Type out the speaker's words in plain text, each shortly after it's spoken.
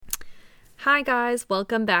Hi guys,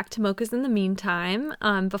 welcome back to Mochas in the Meantime.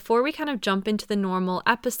 Before we kind of jump into the normal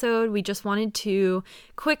episode, we just wanted to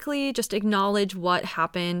quickly just acknowledge what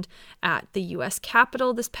happened at the U.S.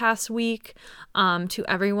 Capitol this past week. To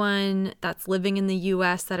everyone that's living in the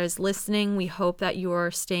U.S. that is listening, we hope that you're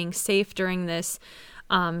staying safe during this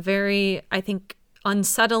very, I think,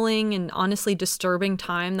 unsettling and honestly disturbing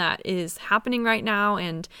time that is happening right now.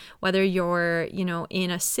 And whether you're,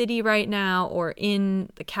 in a city right now or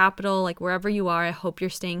in the Capitol, like wherever you are, I hope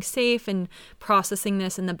you're staying safe and processing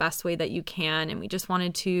this in the best way that you can. And we just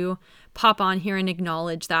wanted to pop on here and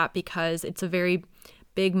acknowledge that because it's a very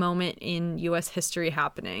big moment in U.S. history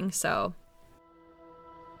happening. So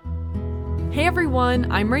hey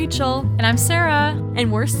everyone, I'm Rachel. And I'm Sarah.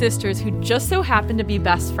 And we're sisters who just so happen to be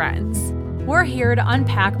best friends. We're here to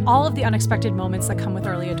unpack all of the unexpected moments that come with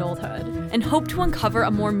early adulthood and hope to uncover a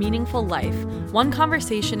more meaningful life, one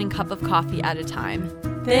conversation and cup of coffee at a time.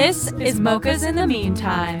 This is Mochas in the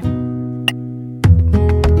Meantime.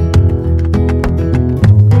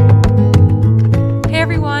 Hey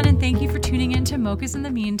everyone, and thank you for tuning in to Mochas in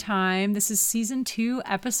the Meantime. This is season 2,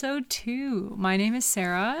 episode 2. My name is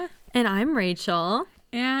Sarah. And I'm Rachel.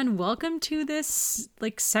 And welcome to this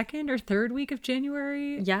second or third week of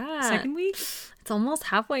January. Yeah. Second week? It's almost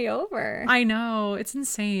halfway over. I know. It's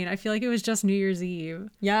insane. I feel like it was just New Year's Eve.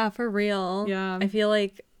 Yeah, for real. Yeah. I feel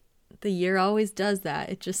like the year always does that.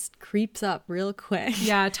 It just creeps up real quick.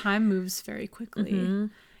 Yeah, time moves very quickly. Mm-hmm.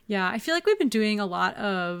 Yeah, I feel like we've been doing a lot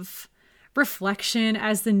of reflection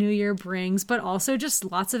as the new year brings, but also just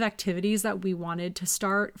lots of activities that we wanted to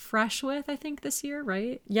start fresh with, I think, this year,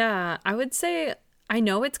 right? Yeah, I would say... I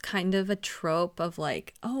know it's kind of a trope of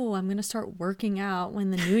oh, I'm going to start working out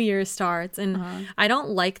when the new year starts. And I don't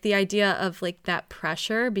like the idea of that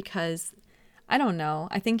pressure because I don't know.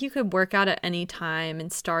 I think you could work out at any time and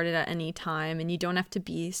start it at any time and you don't have to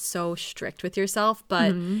be so strict with yourself.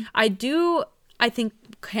 But I think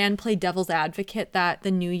can play devil's advocate that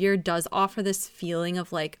the new year does offer this feeling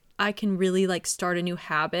of I can really start a new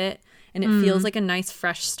habit. And it feels like a nice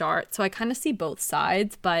fresh start. So I kind of see both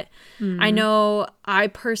sides. But I know I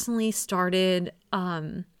personally started,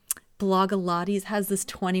 Blogilates has this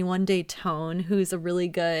 21-day tone, who's a really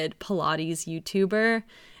good Pilates YouTuber.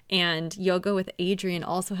 And Yoga with Adriene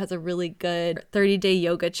also has a really good 30-day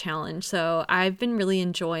yoga challenge. So I've been really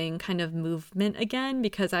enjoying kind of movement again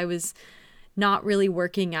because I was not really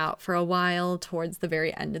working out for a while towards the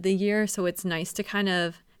very end of the year. So it's nice to kind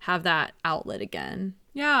of have that outlet again.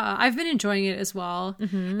 Yeah, I've been enjoying it as well.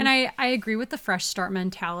 Mm-hmm. And I agree with the fresh start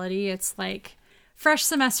mentality. It's fresh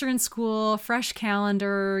semester in school, fresh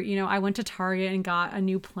calendar. I went to Target and got a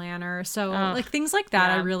new planner. So things like that,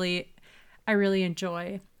 yeah. I really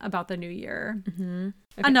enjoy about the new year. Mm-hmm.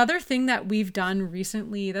 Okay. Another thing that we've done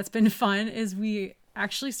recently that's been fun is we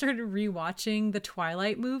actually started rewatching the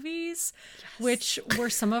Twilight movies, yes. which were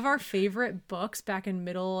some of our favorite books back in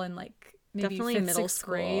middle and maybe definitely fifth, middle sixth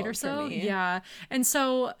grade or so. Me. Yeah. And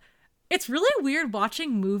so it's really weird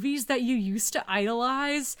watching movies that you used to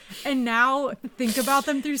idolize and now think about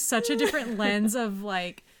them through such a different lens of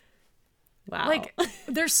wow.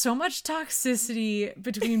 There's so much toxicity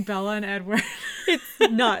between Bella and Edward. It's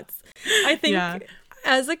nuts. I think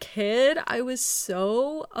as a kid, I was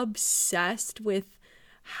so obsessed with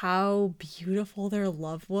how beautiful their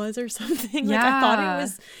love was or something. I thought it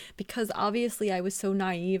was because obviously I was so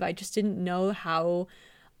naive. I just didn't know how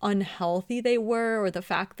unhealthy they were, or the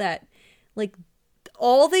fact that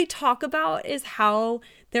all they talk about is how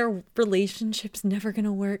their relationship's never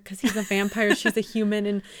gonna work because he's a vampire, she's a human,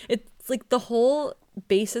 and it's the whole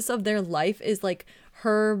basis of their life is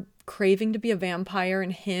her craving to be a vampire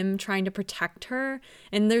and him trying to protect her,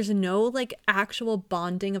 and there's no actual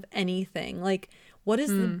bonding of anything. What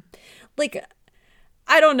is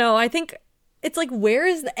I don't know. I think it's where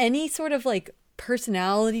is any sort of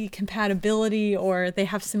personality compatibility, or they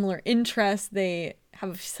have similar interests, they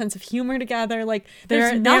have a sense of humor together. They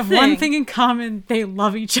have one thing in common: they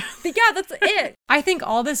love each other. Yeah, that's it. I think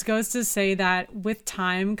all this goes to say that with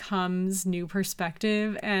time comes new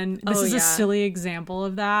perspective, and this is a silly example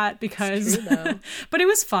of that because it's true, though. But it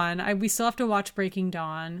was fun. We still have to watch Breaking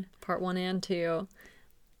Dawn Part 1 and 2.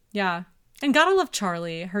 Yeah. And gotta love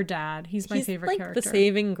Charlie, her dad. He's my favorite character. The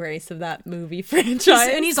saving grace of that movie franchise.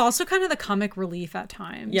 And he's also kind of the comic relief at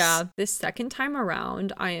times. Yeah. This second time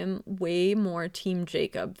around, I am way more Team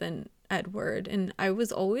Jacob than Edward. And I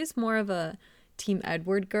was always more of a Team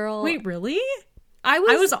Edward girl. Wait, really? I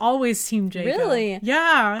was always Team Jacob. Really?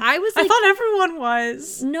 Yeah. I thought everyone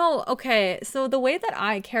was. No, okay. So the way that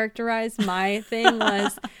I characterized my thing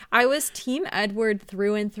was I was Team Edward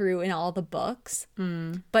through and through in all the books.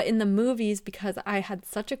 But in the movies, because I had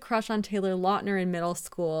such a crush on Taylor Lautner in middle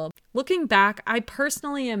school, looking back, I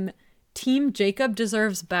personally am Team Jacob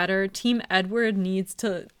deserves better. Team Edward needs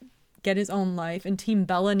to get his own life, and Team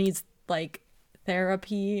Bella needs like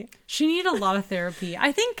therapy. She needed a lot of therapy.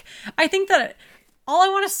 I think that all I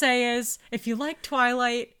want to say is, if you like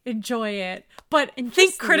Twilight, enjoy it, but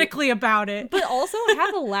think critically about it. But also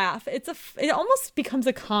have a laugh. It almost becomes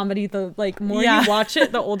a comedy the like more you watch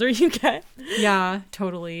it, the older you get. Yeah,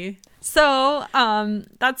 totally. So,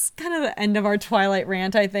 that's kind of the end of our Twilight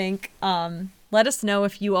rant, I think. Let us know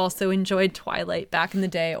if you also enjoyed Twilight back in the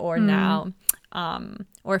day or now.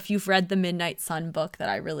 Or if you've read the Midnight Sun book that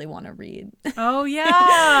I really want to read. Oh,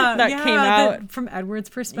 yeah. That came out. From Edward's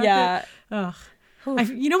perspective. Yeah. Ugh.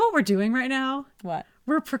 You know what we're doing right now? What?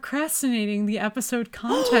 We're procrastinating the episode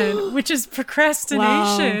content, which is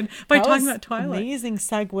procrastination, by talking about Twilight. Amazing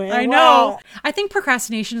segue. I know. I think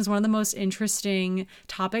procrastination is one of the most interesting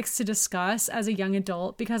topics to discuss as a young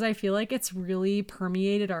adult, because I feel like it's really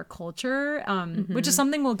permeated our culture, which is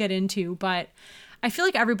something we'll get into, but I feel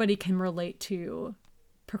like everybody can relate to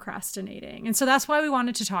procrastinating. And so that's why we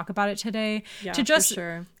wanted to talk about it today, to just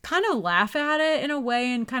kind of laugh at it in a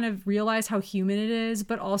way and kind of realize how human it is,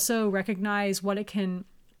 but also recognize what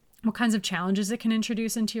kinds of challenges it can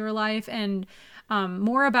introduce into your life, and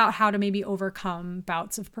more about how to maybe overcome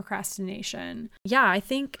bouts of procrastination. Yeah, I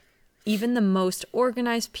think even the most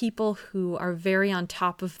organized people who are very on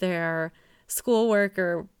top of their schoolwork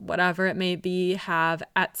or whatever it may be have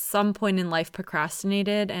at some point in life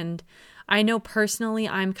procrastinated. And I know personally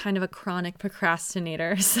I'm kind of a chronic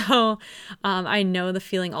procrastinator, so I know the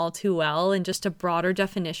feeling all too well. And just a broader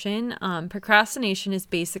definition, procrastination is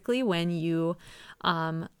basically when you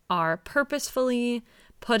are purposefully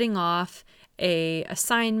putting off a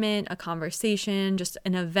assignment, a conversation, just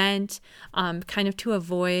an event, kind of to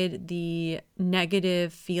avoid the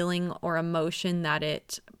negative feeling or emotion that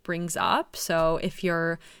it brings up. So if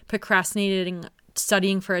you're procrastinating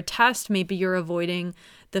studying for a test, maybe you're avoiding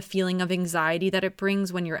the feeling of anxiety that it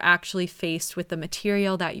brings when you're actually faced with the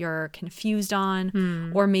material that you're confused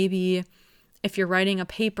on. Or maybe if you're writing a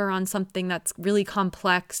paper on something that's really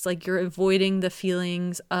complex, like you're avoiding the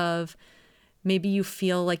feelings of maybe you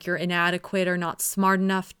feel like you're inadequate or not smart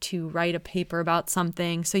enough to write a paper about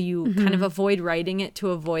something. So you kind of avoid writing it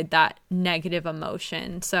to avoid that negative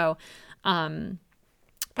emotion. So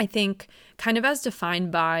I think kind of as defined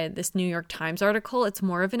by this New York Times article, it's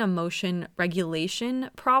more of an emotion regulation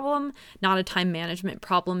problem, not a time management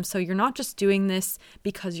problem. So you're not just doing this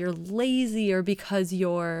because you're lazy or because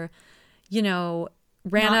you're,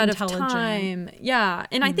 ran out of time. Yeah.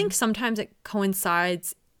 And I think sometimes it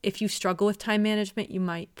coincides. If you struggle with time management, you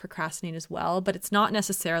might procrastinate as well, but it's not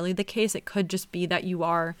necessarily the case. It could just be that you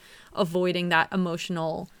are avoiding that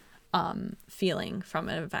emotional feeling from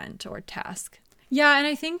an event or task. Yeah, and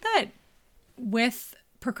I think that with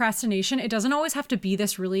procrastination, it doesn't always have to be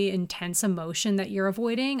this really intense emotion that you're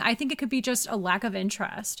avoiding. I think it could be just a lack of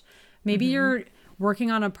interest. Maybe you're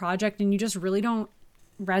working on a project and you just really don't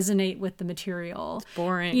resonate with the material. It's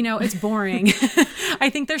boring. It's boring. I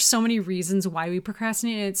think there's so many reasons why we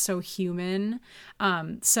procrastinate. It's so human.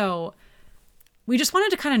 So we just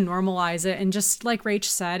wanted to kind of normalize it. And just like Rach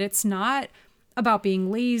said, it's not about being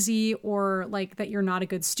lazy or like that you're not a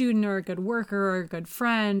good student or a good worker or a good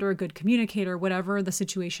friend or a good communicator, whatever the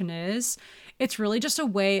situation is. It's really just a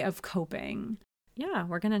way of coping. Yeah,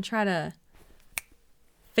 we're going to try to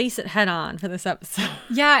face it head on for this episode.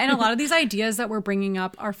 Yeah, and a lot of these ideas that we're bringing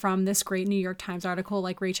up are from this great New York Times article,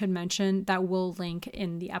 like Rach had mentioned, that we'll link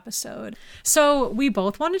in the episode. So we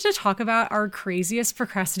both wanted to talk about our craziest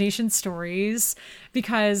procrastination stories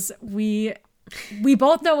because we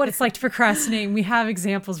both know what it's like to procrastinate. We have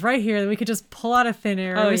examples right here that we could just pull out of thin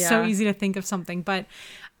air. It was so easy to think of something. But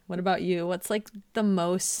what about you? What's like the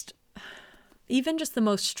most, even just the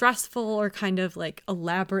most stressful or kind of like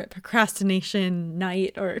elaborate procrastination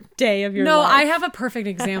night or day of your life? No, I have a perfect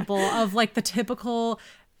example of like the typical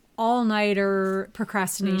all-nighter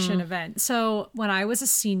procrastination event. So when I was a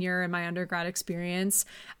senior in my undergrad experience,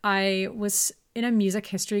 I was in a music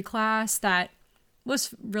history class that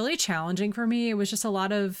was really challenging for me. It was just a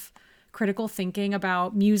lot of critical thinking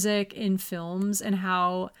about music in films and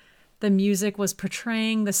how the music was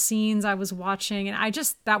portraying the scenes I was watching. And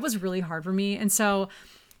that was really hard for me. And so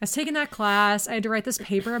I was taking that class. I had to write this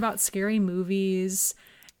paper about scary movies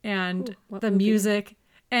and the music.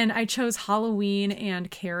 And I chose Halloween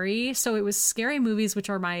and Carrie. So it was scary movies, which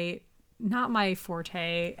are my not my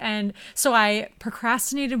forte. And so I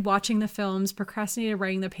procrastinated watching the films, procrastinated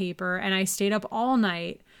writing the paper, and I stayed up all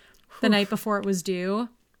night the night before it was due.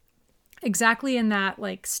 Exactly in that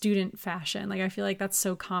like student fashion. Like I feel like that's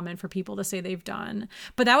so common for people to say they've done.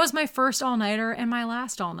 But that was my first all-nighter and my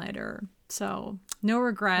last all-nighter. So no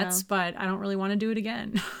regrets, but I don't really want to do it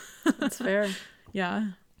again. That's fair. Yeah.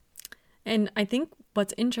 And I think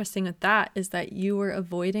what's interesting with that is that you were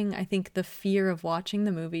avoiding, I think, the fear of watching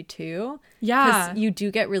the movie too. Yeah. Because you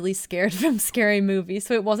do get really scared from scary movies.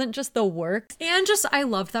 So it wasn't just the work. And just, I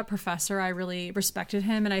loved that professor. I really respected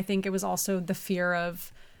him. And I think it was also the fear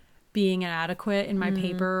of being inadequate in my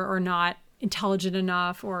paper or not intelligent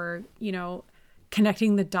enough or, you know,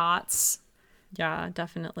 connecting the dots. Yeah,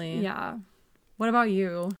 definitely. Yeah. What about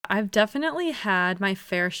you? I've definitely had my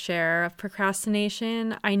fair share of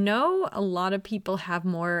procrastination. I know a lot of people have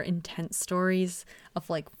more intense stories of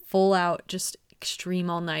like full out just extreme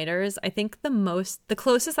all-nighters. I think the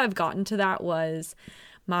closest I've gotten to that was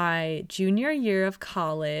my junior year of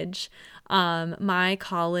college. My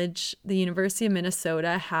college, the University of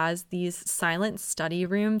Minnesota, has these silent study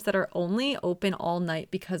rooms that are only open all night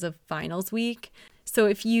because of finals week. So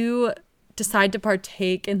if you decide to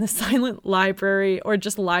partake in the silent library or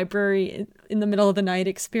just library in the middle of the night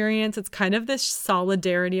experience, it's kind of this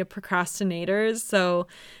solidarity of procrastinators. So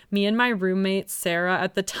me and my roommate, Sarah,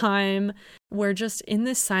 at the time, were just in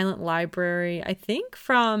this silent library, I think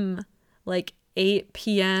from like 8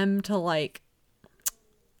 p.m. to like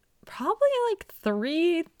probably like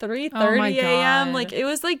 3:30 a.m. Like it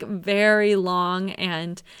was like very long.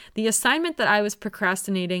 And the assignment that I was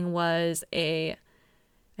procrastinating was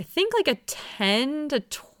I think like a 10 to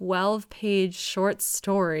 12 page short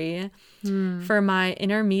story for my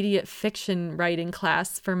intermediate fiction writing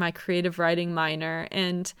class for my creative writing minor.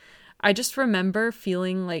 And I just remember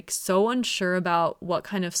feeling like so unsure about what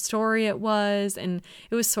kind of story it was. And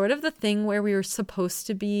it was sort of the thing where we were supposed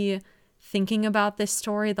to be thinking about this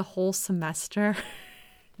story the whole semester.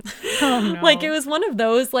 Oh, no. Like it was one of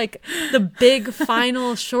those, like the big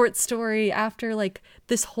final short story after like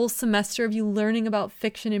this whole semester of you learning about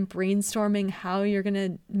fiction and brainstorming how you're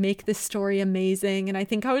gonna make this story amazing. And I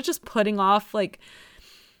think I was just putting off like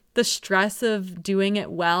the stress of doing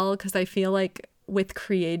it well, because I feel like with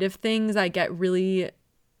creative things I get really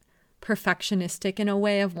perfectionistic in a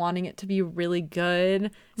way of wanting it to be really good.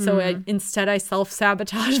 So instead I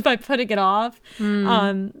self-sabotage by putting it off.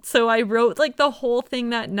 So I wrote like the whole thing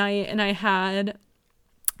that night, and I had,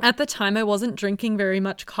 at the time I wasn't drinking very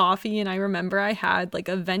much coffee, and I remember I had like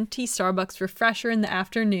a venti Starbucks refresher in the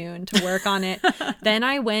afternoon to work on it. Then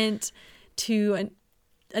I went to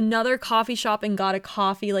another coffee shop and got a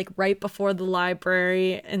coffee like right before the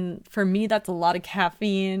library, and for me that's a lot of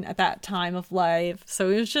caffeine at that time of life, so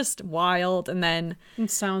it was just wild. And then it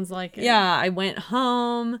sounds like it. Yeah, I went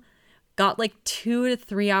home, got like 2 to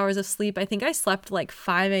 3 hours of sleep. I think I slept like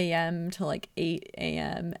 5 a.m. to like 8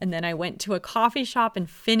 a.m. And then I went to a coffee shop and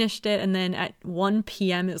finished it. And then at 1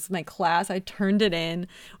 p.m. it was my class. I turned it in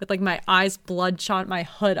with like my eyes bloodshot, my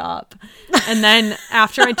hood up. And then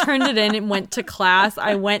after I turned it in and went to class,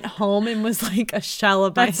 I went home and was like a shell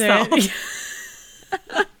of myself.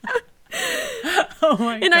 Oh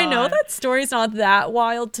my God. And I know that story's not that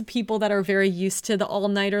wild to people that are very used to the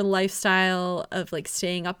all-nighter lifestyle of like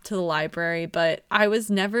staying up to the library, but I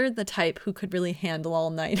was never the type who could really handle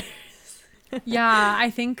all-nighters. Yeah,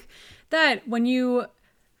 I think that when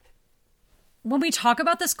we talk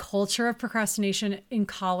about this culture of procrastination in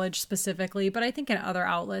college specifically, but I think in other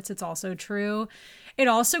outlets it's also true, it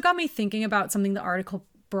also got me thinking about something the article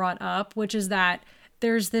brought up, which is that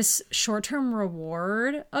there's this short-term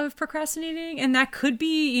reward of procrastinating, and that could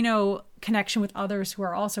be, you know, connection with others who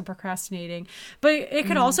are also procrastinating, but it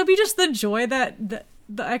could also be just the joy that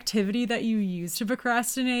the activity that you use to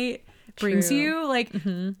procrastinate brings you. Like,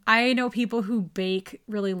 I know people who bake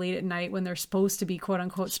really late at night when they're supposed to be, quote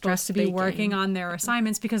unquote, stressed to be working on their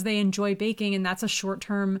assignments because they enjoy baking, and that's a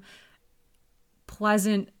short-term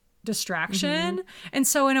pleasant distraction. And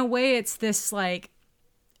so in a way it's this like,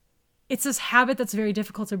 it's this habit that's very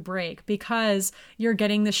difficult to break because you're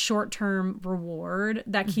getting this short-term reward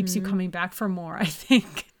that keeps you coming back for more, I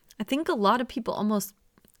think. I think a lot of people almost,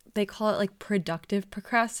 they call it like productive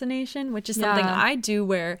procrastination, which is something I do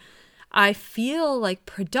where I feel like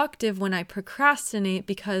productive when I procrastinate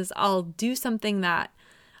because I'll do something that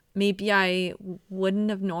maybe I wouldn't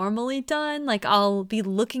have normally done. Like I'll be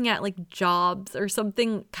looking at like jobs or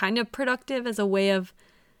something kind of productive as a way of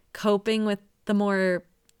coping with the more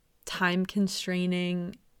time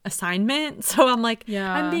constraining assignment. So I'm like,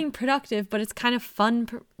 Yeah. I'm being productive, but it's kind of fun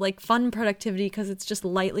productivity because it's just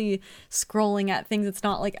lightly scrolling at things. It's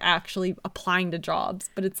not like actually applying to jobs,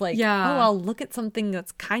 but it's like, Yeah. oh, I'll look at something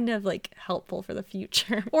that's kind of like helpful for the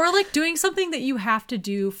future. Or like doing something that you have to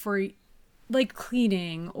do for like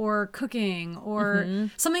cleaning or cooking or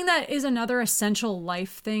something that is another essential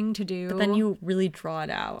life thing to do. But then you really draw it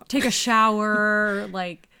out. Take a shower,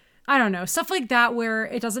 like, I don't know, stuff like that where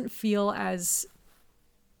it doesn't feel as,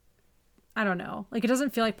 I don't know, like it doesn't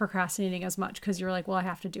feel like procrastinating as much because you're like, well, I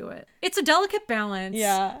have to do it. It's a delicate balance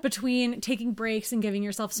between taking breaks and giving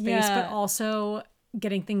yourself space, but also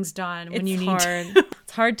getting things done when you need to.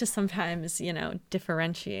 It's hard to sometimes,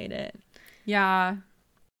 differentiate it. Yeah.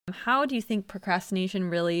 How do you think procrastination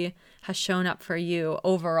really has shown up for you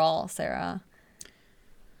overall, Sarah?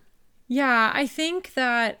 Yeah, I think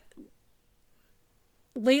that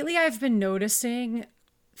lately I've been noticing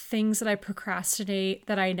things that I procrastinate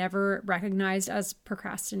that I never recognized as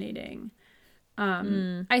procrastinating.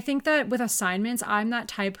 I think that with assignments, I'm that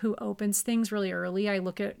type who opens things really early. I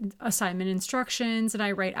look at assignment instructions and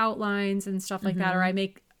I write outlines and stuff like that, or I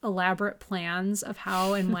make elaborate plans of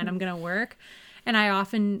how and when I'm going to work. And I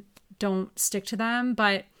often don't stick to them.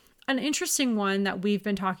 But an interesting one that we've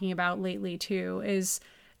been talking about lately too is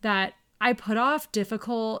that I put off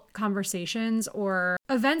difficult conversations or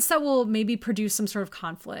events that will maybe produce some sort of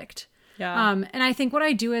conflict. Yeah. And I think what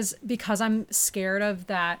I do is because I'm scared of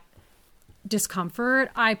that discomfort,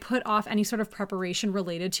 I put off any sort of preparation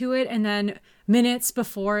related to it. And then minutes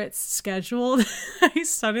before it's scheduled, I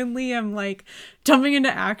suddenly am like jumping into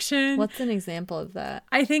action. What's an example of that?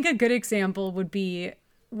 I think a good example would be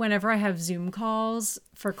whenever I have Zoom calls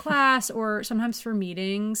for class or sometimes for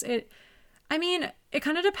meetings. It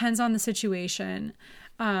kind of depends on the situation.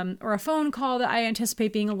 Or a phone call that I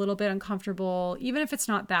anticipate being a little bit uncomfortable. Even if it's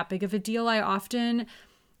not that big of a deal, I often,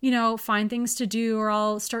 find things to do, or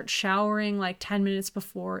I'll start showering like 10 minutes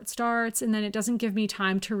before it starts. And then it doesn't give me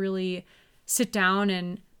time to really sit down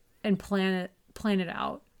and plan it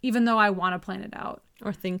out, even though I want to plan it out.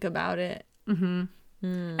 Or think about it.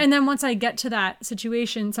 And then once I get to that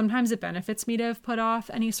situation, sometimes it benefits me to have put off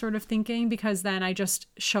any sort of thinking because then I just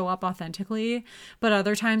show up authentically. But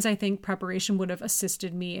other times I think preparation would have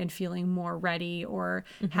assisted me in feeling more ready or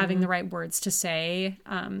having the right words to say.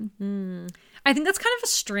 I think that's kind of a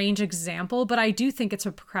strange example, but I do think it's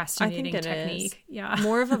a procrastinating technique. Is. Yeah.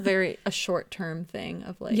 More of a short-term thing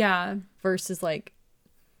of like, versus like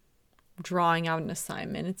drawing out an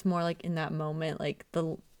assignment. It's more like in that moment, like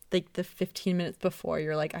the 15 minutes before,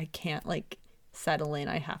 you're like, I can't like settle in.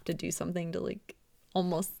 I have to do something to like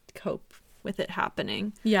almost cope with it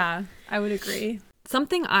happening. Yeah, I would agree.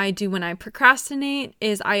 Something I do when I procrastinate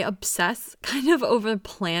is I obsess kind of over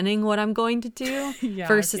planning what I'm going to do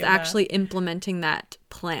versus actually implementing that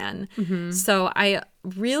plan. So I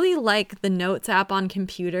really like the Notes app on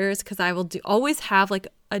computers because I will always have like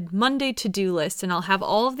a Monday to-do list, and I'll have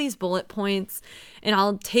all of these bullet points, and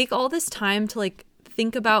I'll take all this time to like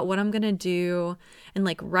think about what I'm gonna do and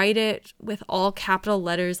like write it with all capital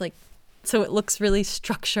letters, like so it looks really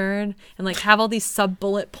structured, and like have all these sub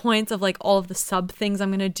bullet points of like all of the sub things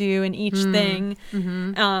I'm gonna do in each thing.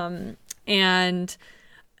 And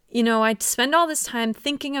I spend all this time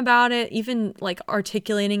thinking about it, even like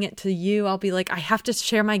articulating it to you. I'll be like, I have to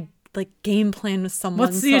share my like game plan with someone.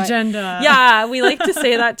 What's the agenda? We like to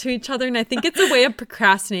say that to each other, and I think it's a way of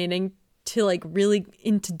procrastinating to like really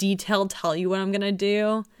into detail tell you what I'm gonna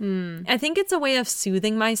do. I think it's a way of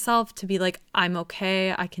soothing myself to be like, I'm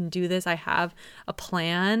okay, I can do this, I have a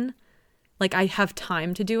plan, like I have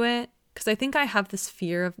time to do it, because I think I have this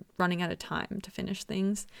fear of running out of time to finish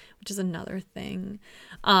things, which is another thing.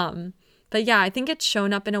 But yeah, I think it's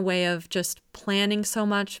shown up in a way of just planning so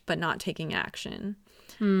much but not taking action.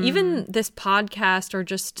 Even this podcast or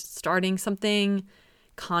just starting something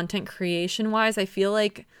content creation wise, I feel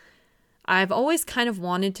like I've always kind of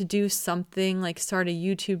wanted to do something like start a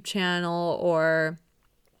YouTube channel or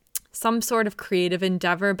some sort of creative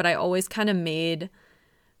endeavor, but I always kind of made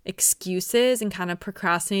excuses and kind of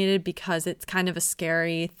procrastinated because it's kind of a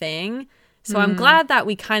scary thing. So I'm glad that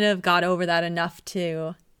we kind of got over that enough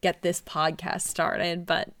to get this podcast started.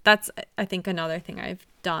 But that's, I think, another thing I've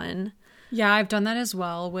done. Yeah, I've done that as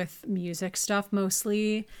well with music stuff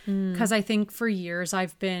mostly, because I think for years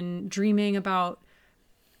I've been dreaming about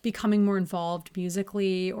becoming more involved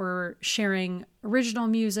musically or sharing original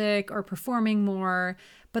music or performing more,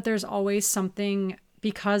 but there's always something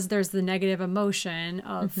because there's the negative emotion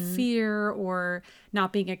of fear or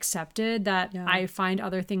not being accepted, that I find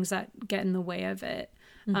other things that get in the way of it.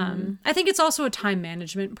 I think it's also a time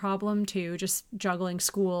management problem too, just juggling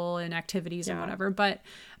school and activities and whatever. But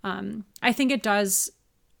I think it does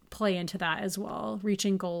play into that as well,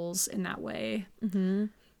 reaching goals in that way.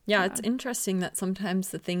 Yeah, it's interesting that sometimes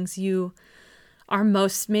the things you are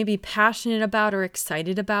most maybe passionate about or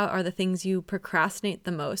excited about are the things you procrastinate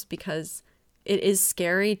the most, because it is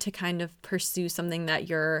scary to kind of pursue something that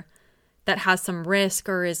has some risk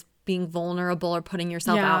or is being vulnerable or putting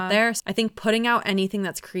yourself out there. So I think putting out anything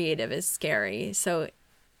that's creative is scary. So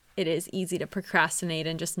it is easy to procrastinate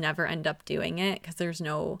and just never end up doing it because there's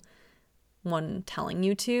no one telling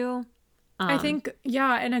you to. I think,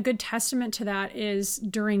 and a good testament to that is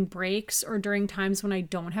during breaks or during times when I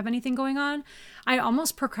don't have anything going on, I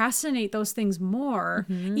almost procrastinate those things more.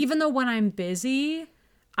 Even though when I'm busy,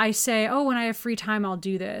 I say, oh, when I have free time, I'll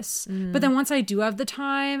do this. But then once I do have the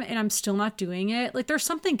time and I'm still not doing it, like there's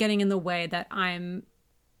something getting in the way that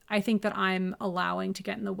I think that I'm allowing to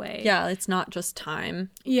get in the way. Yeah, it's not just time.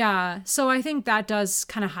 Yeah. So I think that does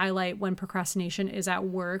kind of highlight when procrastination is at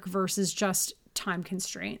work versus just time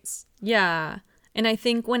constraints. Yeah. And I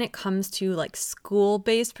think when it comes to like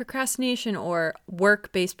school-based procrastination or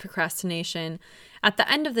work-based procrastination, at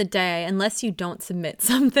the end of the day, unless you don't submit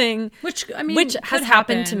something, which has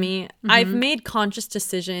happened to me, I've made conscious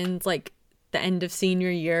decisions like the end of senior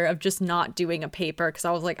year of just not doing a paper because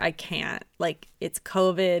I was like, I can't. Like, it's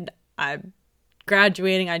COVID. I'm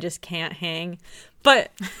graduating. I just can't hang.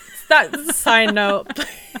 But that's a side note.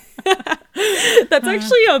 That's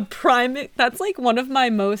actually that's like one of my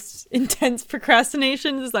most intense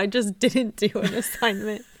procrastinations is I just didn't do an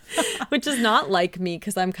assignment, which is not like me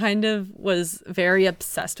because I'm was very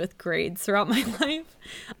obsessed with grades throughout my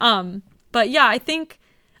life. But yeah, I think,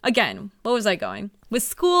 again, what was I going? With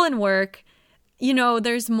school and work,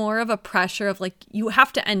 there's more of a pressure of like, you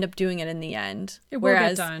have to end up doing it in the end. It will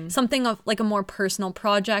get done. Something of like a more personal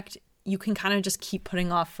project, you can kind of just keep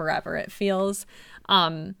putting off forever, it feels.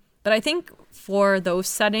 But I think for those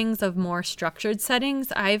settings of more structured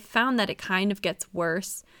settings, I've found that it kind of got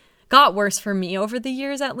worse for me over the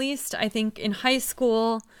years, at least. I think in high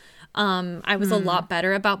school, I was a lot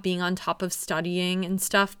better about being on top of studying and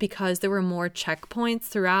stuff because there were more checkpoints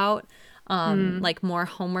throughout, like more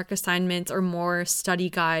homework assignments or more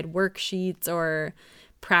study guide worksheets or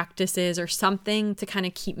practices or something to kind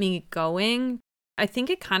of keep me going. I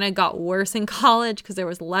think it kind of got worse in college because there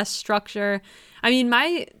was less structure. I mean,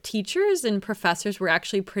 my teachers and professors were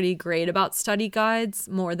actually pretty great about study guides,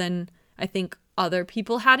 more than I think other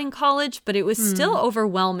people had in college, but it was still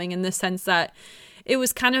overwhelming in the sense that it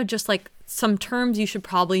was kind of just like some terms you should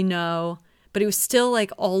probably know, but it was still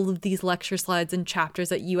like all of these lecture slides and chapters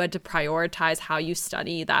that you had to prioritize how you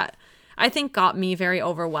study that I think got me very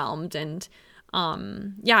overwhelmed. And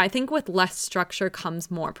I think with less structure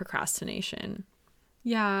comes more procrastination.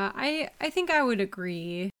 Yeah, I think I would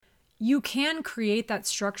agree. You can create that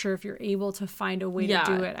structure if you're able to find a way to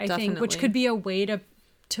do it, I think, which could be a way to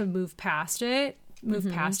move past it,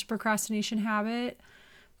 past a procrastination habit.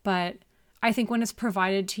 But I think when it's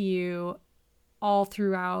provided to you all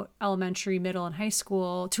throughout elementary, middle, and high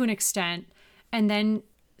school to an extent, and then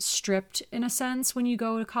stripped in a sense when you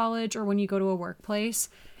go to college or when you go to a workplace,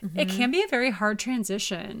 it can be a very hard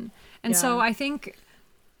transition. And so I think,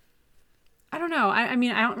 I don't know. I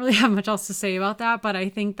mean, I don't really have much else to say about that, but I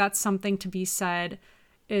think that's something to be said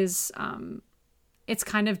is it's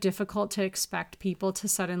kind of difficult to expect people to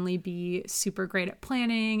suddenly be super great at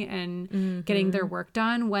planning and getting their work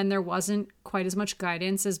done when there wasn't quite as much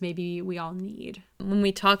guidance as maybe we all need. When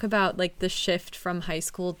we talk about like the shift from high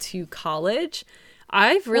school to college,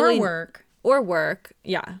 I've really... Or work.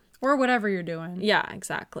 Yeah. Or whatever you're doing. Yeah,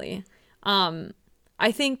 exactly.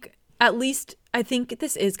 I think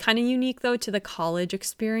this is kind of unique, though, to the college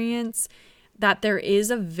experience, that there is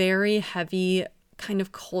a very heavy kind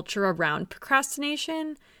of culture around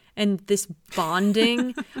procrastination and this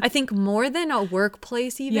bonding. I think more than a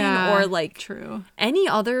workplace even, or like any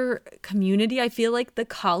other community. I feel like the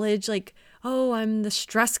college, like, oh, I'm the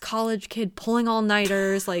stressed college kid pulling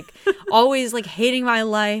all-nighters, like always like hating my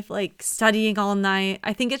life, like studying all night.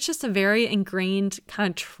 I think it's just a very ingrained kind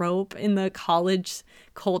of trope in the college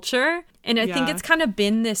culture. And I think it's kind of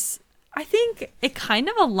been this, I think it kind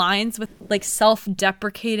of aligns with like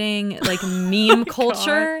self-deprecating like meme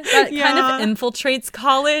culture that kind of infiltrates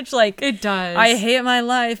college. Like, it does. I hate my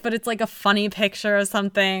life, but it's like a funny picture or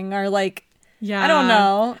something, or like, I don't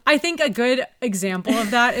know. I think a good example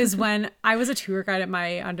of that is when I was a tour guide at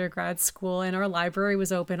my undergrad school and our library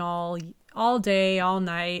was open all all day, all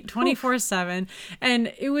night, 24/7.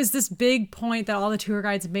 And it was this big point that all the tour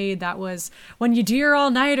guides made that was, when you do your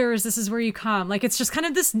all-nighters, this is where you come. Like, it's just kind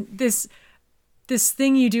of this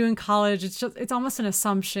thing you do in college. It's almost an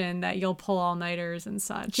assumption that you'll pull all-nighters and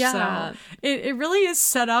such. Yeah. So it really is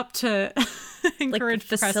set up to encourage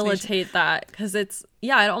facilitate that, because it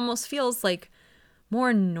almost feels like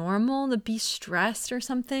more normal to be stressed or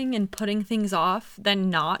something and putting things off than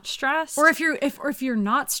not stressed. Or if you're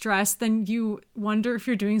not stressed, then you wonder if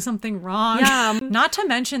you're doing something wrong. Yeah. Not to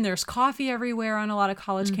mention there's coffee everywhere on a lot of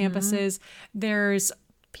college campuses. There's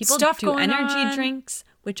people stuff do going energy on. drinks,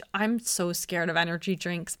 which I'm so scared of energy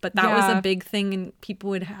drinks, but that was a big thing, and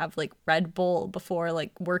people would have like Red Bull before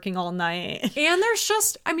like working all night. And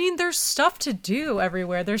there's stuff to do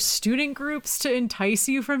everywhere. There's student groups to entice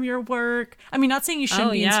you from your work. I mean, not saying you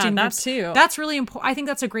shouldn't be in student groups. Too. That's really important. I think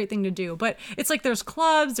that's a great thing to do. But it's like there's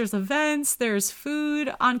clubs, there's events, there's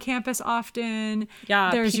food on campus often.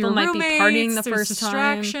 Yeah, there's people your might roommates, be partying the there's first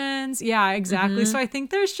distractions. time. Yeah, exactly. So I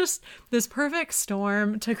think there's just this perfect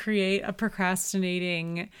storm to create a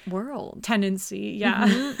procrastinating world tendency. Yeah.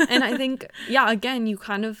 And I think, again, you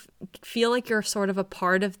kind of feel like you're sort of a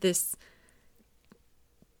part of this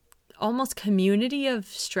almost community of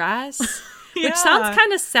stress, which sounds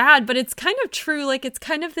kind of sad, but it's kind of true. Like, it's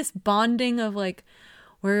kind of this bonding of like,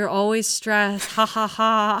 we're always stressed, ha ha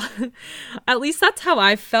ha. At least that's how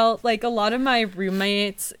I felt. Like, a lot of my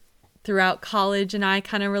roommates throughout college and I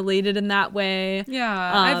kind of related in that way.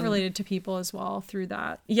 Yeah, I've related to people as well through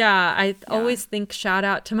that. Yeah, I always think, shout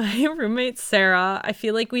out to my roommate Sarah. I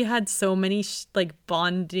feel like we had so many like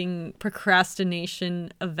bonding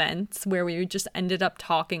procrastination events where we just ended up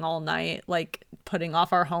talking all night, like putting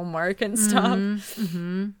off our homework and stuff.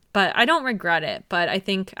 But I don't regret it, but I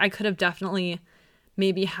think I could have definitely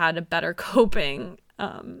maybe had a better coping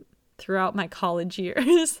throughout my college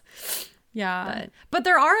years. Yeah. But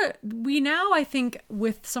we now, I think,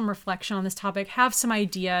 with some reflection on this topic, have some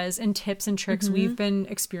ideas and tips and tricks we've been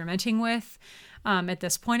experimenting with at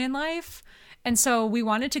this point in life. And so we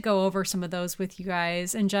wanted to go over some of those with you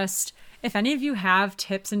guys, and just, if any of you have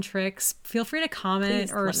tips and tricks, feel free to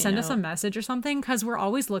comment or send us a message or something, because we're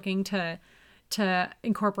always looking to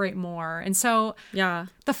incorporate more. And so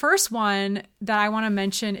the first one that I want to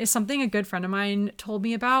mention is something a good friend of mine told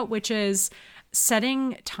me about, which is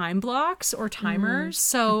setting time blocks or timers.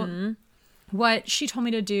 So what she told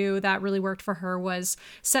me to do that really worked for her was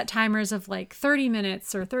set timers of like 30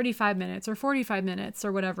 minutes or 35 minutes or 45 minutes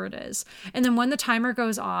or whatever it is. And then when the timer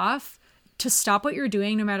goes off, to stop what you're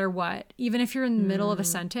doing no matter what. Even if you're in the middle of a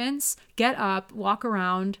sentence, get up, walk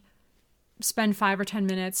around, spend 5 or 10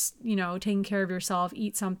 minutes, taking care of yourself,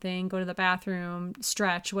 eat something, go to the bathroom,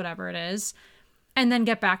 stretch, whatever it is, and then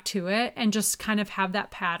get back to it and just kind of have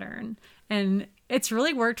that pattern. And it's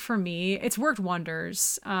really worked for me. It's worked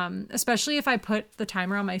wonders, especially if I put the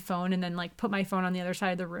timer on my phone and then like put my phone on the other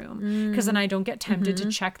side of the room, because then I don't get tempted to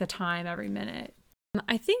check the time every minute.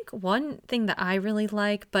 I think one thing that I really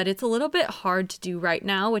like, but it's a little bit hard to do right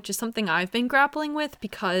now, which is something I've been grappling with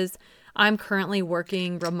because I'm currently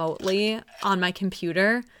working remotely on my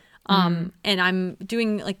computer, and I'm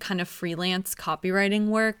doing like kind of freelance copywriting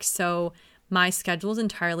work. So my schedule is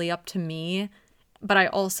entirely up to me, but I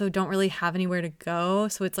also don't really have anywhere to go.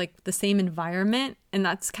 So it's like the same environment. And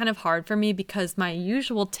that's kind of hard for me because my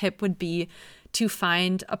usual tip would be to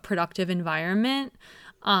find a productive environment,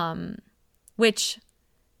 which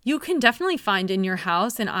you can definitely find in your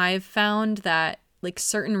house. And I've found that like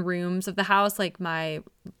certain rooms of the house, like my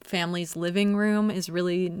family's living room is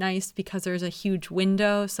really nice because there's a huge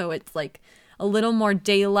window. So it's like a little more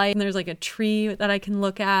daylight, and there's like a tree that I can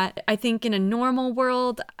look at. I think in a normal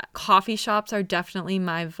world, coffee shops are definitely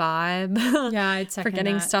my vibe. Yeah, I'd second for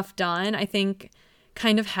getting that. stuff done. I think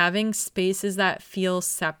kind of having spaces that feel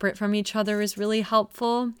separate from each other is really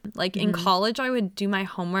helpful. Like in college, I would do my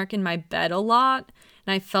homework in my bed a lot,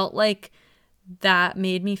 and I felt like that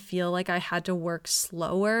made me feel like I had to work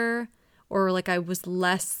slower or like I was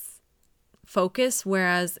less focus,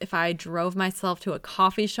 whereas if I drove myself to a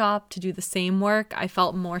coffee shop to do the same work, I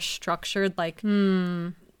felt more structured, like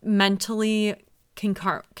mentally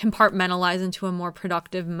compartmentalize into a more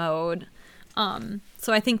productive mode.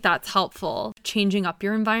 So I think that's helpful. Changing up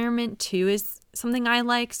your environment too is something I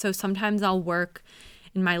like. So sometimes I'll work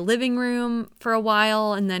in my living room for a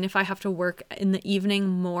while, and then if I have to work in the evening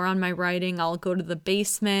more on my writing, I'll go to the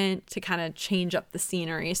basement to kind of change up the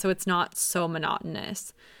scenery so it's not so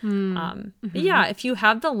monotonous. But yeah, if you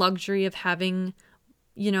have the luxury of having,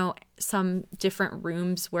 some different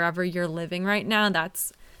rooms wherever you're living right now,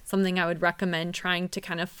 that's something I would recommend trying to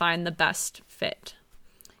kind of find the best fit.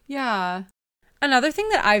 Yeah. Another thing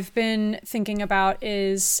that I've been thinking about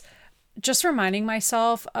is just reminding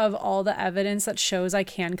myself of all the evidence that shows I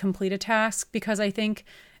can complete a task, because I think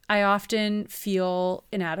I often feel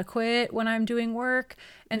inadequate when I'm doing work.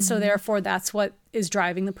 And so therefore that's what is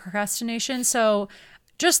driving the procrastination. So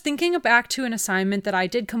just thinking back to an assignment that I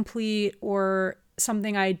did complete or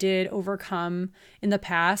something I did overcome in the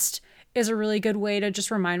past is a really good way to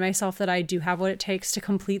just remind myself that I do have what it takes to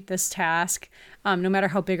complete this task, no matter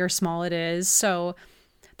how big or small it is. So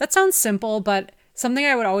that sounds simple, but something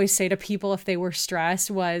I would always say to people if they were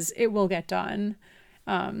stressed was, it will get done.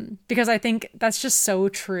 Because I think that's just so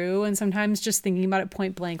true. And sometimes just thinking about it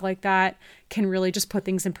point blank like that can really just put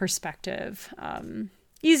things in perspective.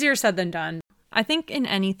 Easier said than done. I think in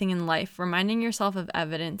anything in life, reminding yourself of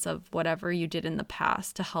evidence of whatever you did in the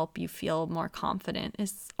past to help you feel more confident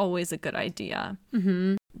is always a good idea.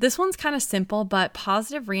 Mm-hmm. This one's kind of simple, but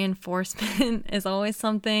positive reinforcement is always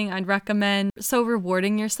something I'd recommend. So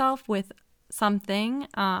rewarding yourself with something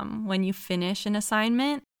when you finish an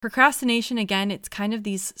assignment. Procrastination, again, it's kind of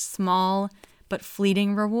these small but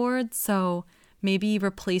fleeting rewards. So maybe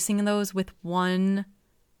replacing those with one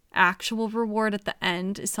actual reward at the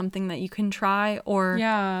end is something that you can try. Or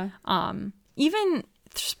even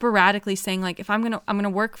sporadically saying, like, if I'm gonna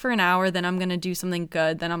work for an hour, then I'm gonna do something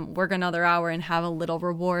good, then I'm work another hour and have a little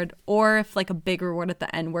reward. Or if like a big reward at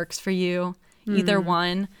the end works for you, either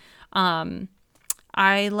one.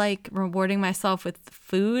 I like rewarding myself with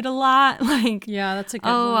food a lot. Like, yeah, that's a good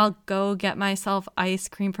one. I'll go get myself ice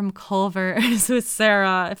cream from Culver's with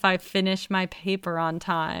Sarah if I finish my paper on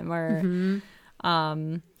time,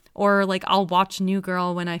 or like I'll watch New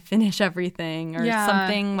Girl when I finish everything, or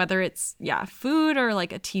something, whether it's food or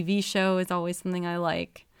like a TV show is always something I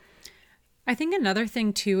like. I think another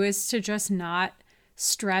thing too is to just not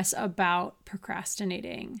stress about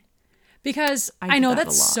procrastinating. Because I know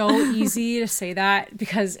that's so easy to say that,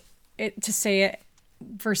 because to say it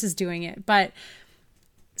versus doing it. But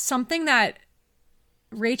something that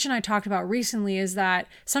Rach and I talked about recently is that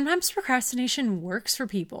sometimes procrastination works for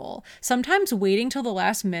people. Sometimes waiting till the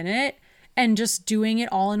last minute and just doing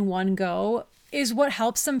it all in one go is what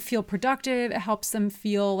helps them feel productive. It helps them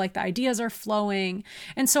feel like the ideas are flowing.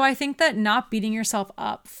 And so I think that not beating yourself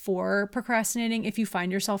up for procrastinating, if you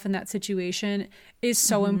find yourself in that situation, is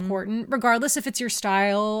so important, regardless if it's your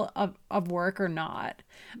style of work or not.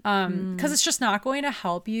 Because it's just not going to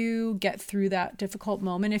help you get through that difficult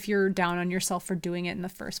moment if you're down on yourself for doing it in the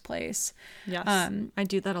first place. Yes. I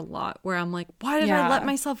do that a lot, where I'm like, why did I let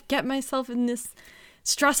myself get myself in this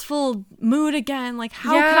stressful mood again? Like,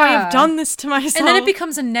 how could I have done this to myself? And then it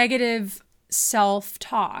becomes a negative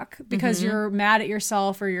self-talk because you're mad at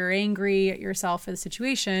yourself or you're angry at yourself for the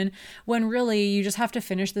situation, when really you just have to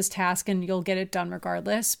finish this task and you'll get it done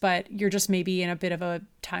regardless, but you're just maybe in a bit of a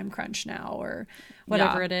time crunch now or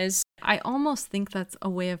whatever it is. I almost think that's a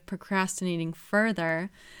way of procrastinating further.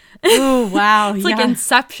 Oh, wow. It's like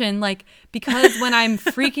Inception. Like, because when I'm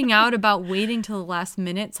freaking out about waiting till the last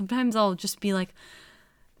minute, sometimes I'll just be like,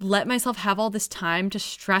 let myself have all this time to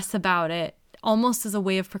stress about it, almost as a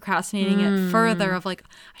way of procrastinating it further, of like,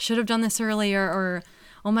 I should have done this earlier, or,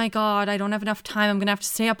 oh my God, I don't have enough time, I'm gonna have to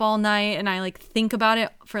stay up all night, and I like think about it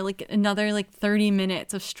for like another like 30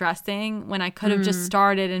 minutes of stressing when I could have just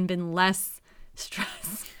started and been less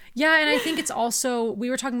stressed. Yeah, and I think it's also, we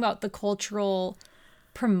were talking about the cultural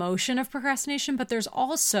promotion of procrastination, but there's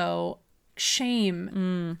also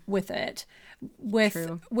shame with it.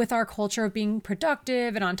 With our culture of being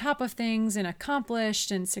productive and on top of things and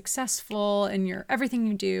accomplished and successful in your everything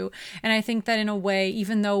you do. And I think that in a way,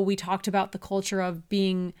 even though we talked about the culture of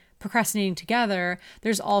being procrastinating together,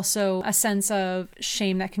 there's also a sense of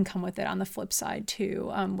shame that can come with it on the flip side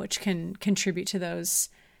too, which can contribute to those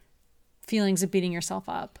feelings of beating yourself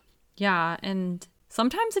up. Yeah, and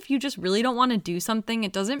sometimes if you just really don't want to do something,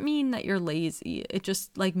 it doesn't mean that you're lazy. It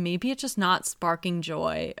just, like, maybe it's just not sparking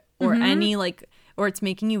joy or any, like, or it's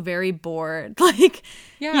making you very bored. Like,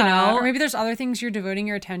 you know, or maybe there's other things you're devoting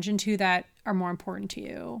your attention to that are more important to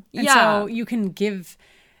you. And so you can give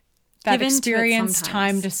that experience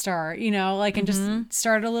time to start, you know, like, and just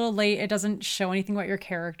start a little late. It doesn't show anything about your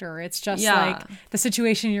character. It's just like the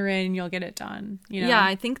situation you're in, you'll get it done. You know? Yeah,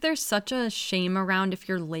 I think there's such a shame around if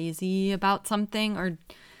you're lazy about something, or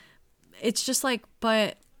it's just like,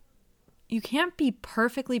 but you can't be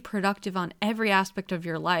perfectly productive on every aspect of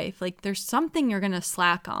your life. Like, there's something you're going to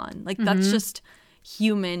slack on. Like, that's just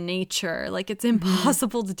human nature. Like, it's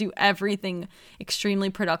impossible to do everything extremely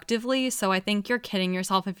productively. So I think you're kidding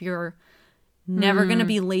yourself if you're never going to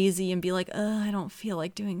be lazy and be like, I don't feel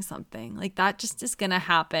like doing something. Like that just is going to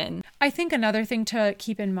happen. I think another thing to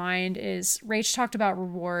keep in mind is Rach talked about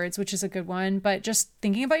rewards, which is a good one, but just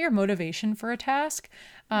thinking about your motivation for a task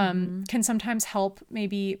can sometimes help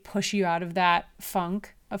maybe push you out of that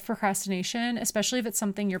funk of procrastination, especially if it's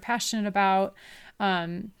something you're passionate about.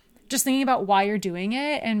 Just thinking about why you're doing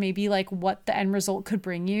it and maybe like what the end result could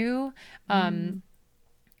bring you.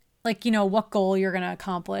 Like, you know, what goal you're going to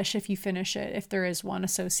accomplish if you finish it, if there is one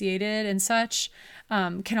associated and such,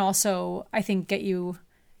 can also, I think, get you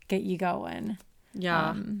going.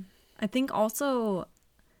 Yeah. I think also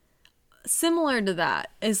similar to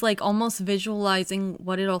that is like almost visualizing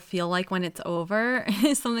what it'll feel like when it's over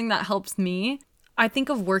is something that helps me. I think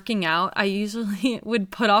of working out. I usually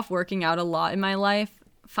would put off working out a lot in my life.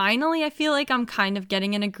 Finally, I feel like I'm kind of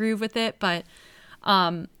getting in a groove with it, but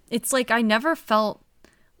it's like I never felt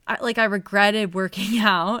like I regretted working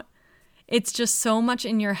out. It's just so much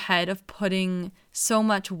in your head of putting so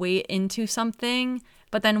much weight into something.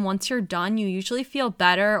 But then once you're done, you usually feel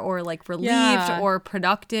better or like relieved or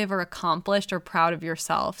productive or accomplished or proud of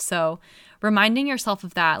yourself. So reminding yourself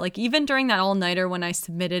of that, like even during that all-nighter when I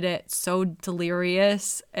submitted it so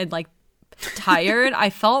delirious and like tired, I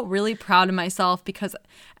felt really proud of myself because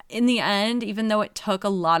in the end, even though it took a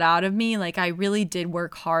lot out of me, like I really did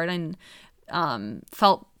work hard and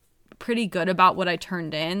felt pretty good about what I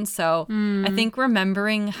turned in. So I think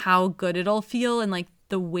remembering how good it'll feel and like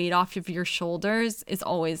the weight off of your shoulders is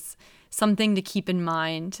always something to keep in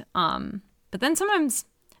mind. But then sometimes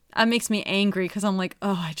that makes me angry because I'm like,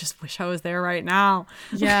 oh, I just wish I was there right now.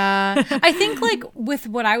 Yeah. I think like with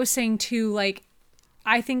what I was saying too, like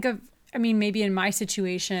I think of, I mean, maybe in my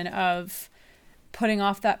situation of putting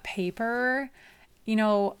off that paper, you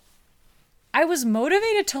know, I was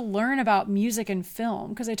motivated to learn about music and film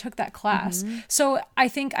because I took that class. So I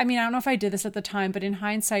think, I mean, I don't know if I did this at the time, but in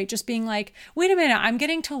hindsight, just being like, wait a minute, I'm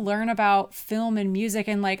getting to learn about film and music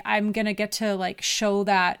and like, I'm going to get to like show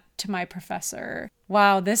that to my professor.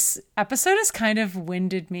 Wow, this episode has kind of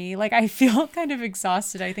winded me. Like I feel kind of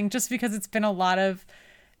exhausted, I think, just because it's been a lot of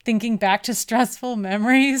thinking back to stressful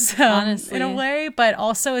memories honestly, in a way, but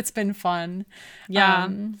also it's been fun. Yeah.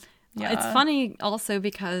 It's funny also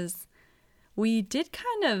because we did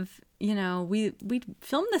kind of, you know, we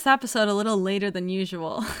filmed this episode a little later than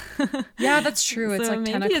usual. Yeah, that's true. It's so like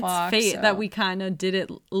 10 maybe o'clock. It's fate that we kind of did it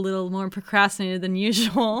a little more procrastinated than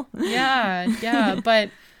usual. Yeah. But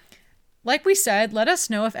like we said, let us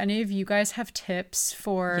know if any of you guys have tips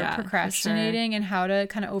for procrastinating and how to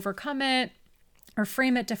kind of overcome it or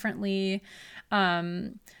frame it differently.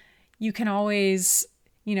 You can always,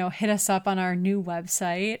 you know, hit us up on our new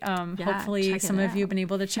website. Hopefully some of you have been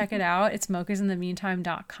able to check it out. It's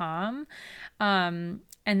mochasinthemeantime.com. And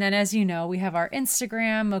then, as you know, we have our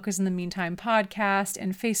Instagram, Mochas in the Meantime Podcast,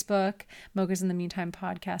 and Facebook, Mochas in the Meantime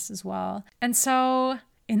Podcast as well. And so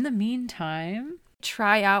in the meantime,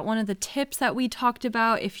 try out one of the tips that we talked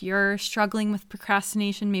about. If you're struggling with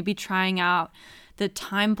procrastination, maybe trying out the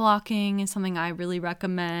time blocking is something I really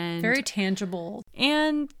recommend. Very tangible.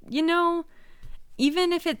 And, you know,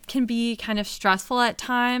 even if it can be kind of stressful at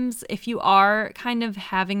times, if you are kind of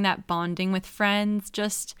having that bonding with friends,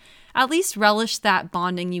 just at least relish that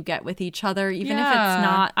bonding you get with each other, even if it's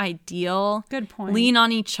not ideal. Good point. Lean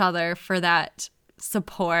on each other for that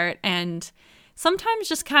support. And sometimes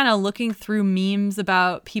just kind of looking through memes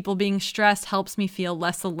about people being stressed helps me feel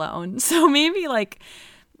less alone. So maybe like,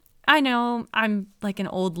 I know I'm like an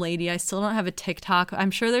old lady. I still don't have a TikTok.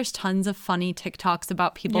 I'm sure there's tons of funny TikToks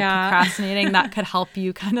about people procrastinating that could help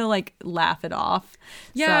you kind of like laugh it off.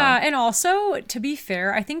 Yeah. So. And also, to be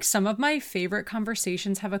fair, I think some of my favorite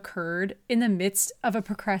conversations have occurred in the midst of a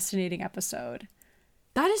procrastinating episode.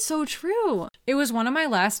 That is so true. It was one of my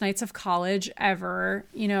last nights of college ever,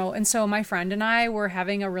 you know, and so my friend and I were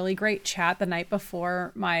having a really great chat the night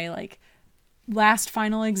before my like last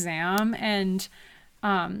final exam, and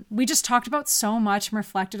we just talked about so much and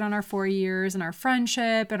reflected on our 4 years and our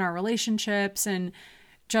friendship and our relationships and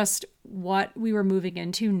just what we were moving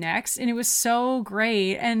into next. And it was so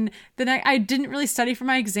great. And then I didn't really study for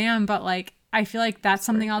my exam, but like, I feel like that's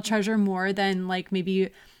something I'll treasure more than like maybe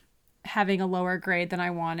having a lower grade than I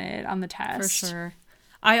wanted on the test. For sure.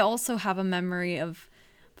 I also have a memory of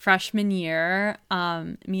freshman year.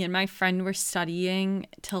 Me and my friend were studying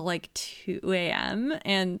till like 2 a.m.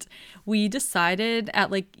 and we decided at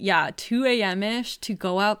like 2 a.m.-ish to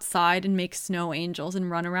go outside and make snow angels and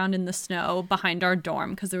run around in the snow behind our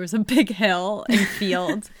dorm because there was a big hill and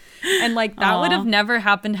field. And like that would have never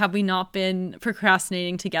happened had we not been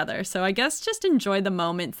procrastinating together. So I guess just enjoy the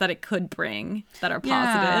moments that it could bring that are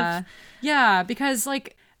positive. Yeah, because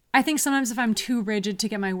like I think sometimes if I'm too rigid to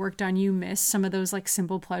get my work done, you miss some of those like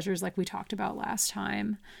simple pleasures like we talked about last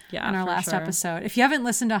time on our last episode. If you haven't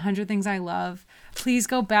listened to 100 Things I Love, please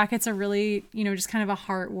go back. It's a really, just kind of a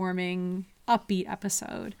heartwarming, upbeat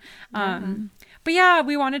episode. But yeah,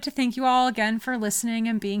 we wanted to thank you all again for listening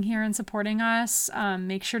and being here and supporting us.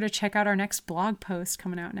 Make sure to check out our next blog post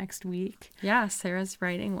coming out next week. Yeah, Sarah's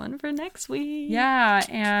writing one for next week. Yeah,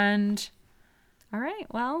 and... All right,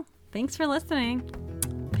 well, thanks for listening.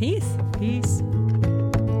 Peace.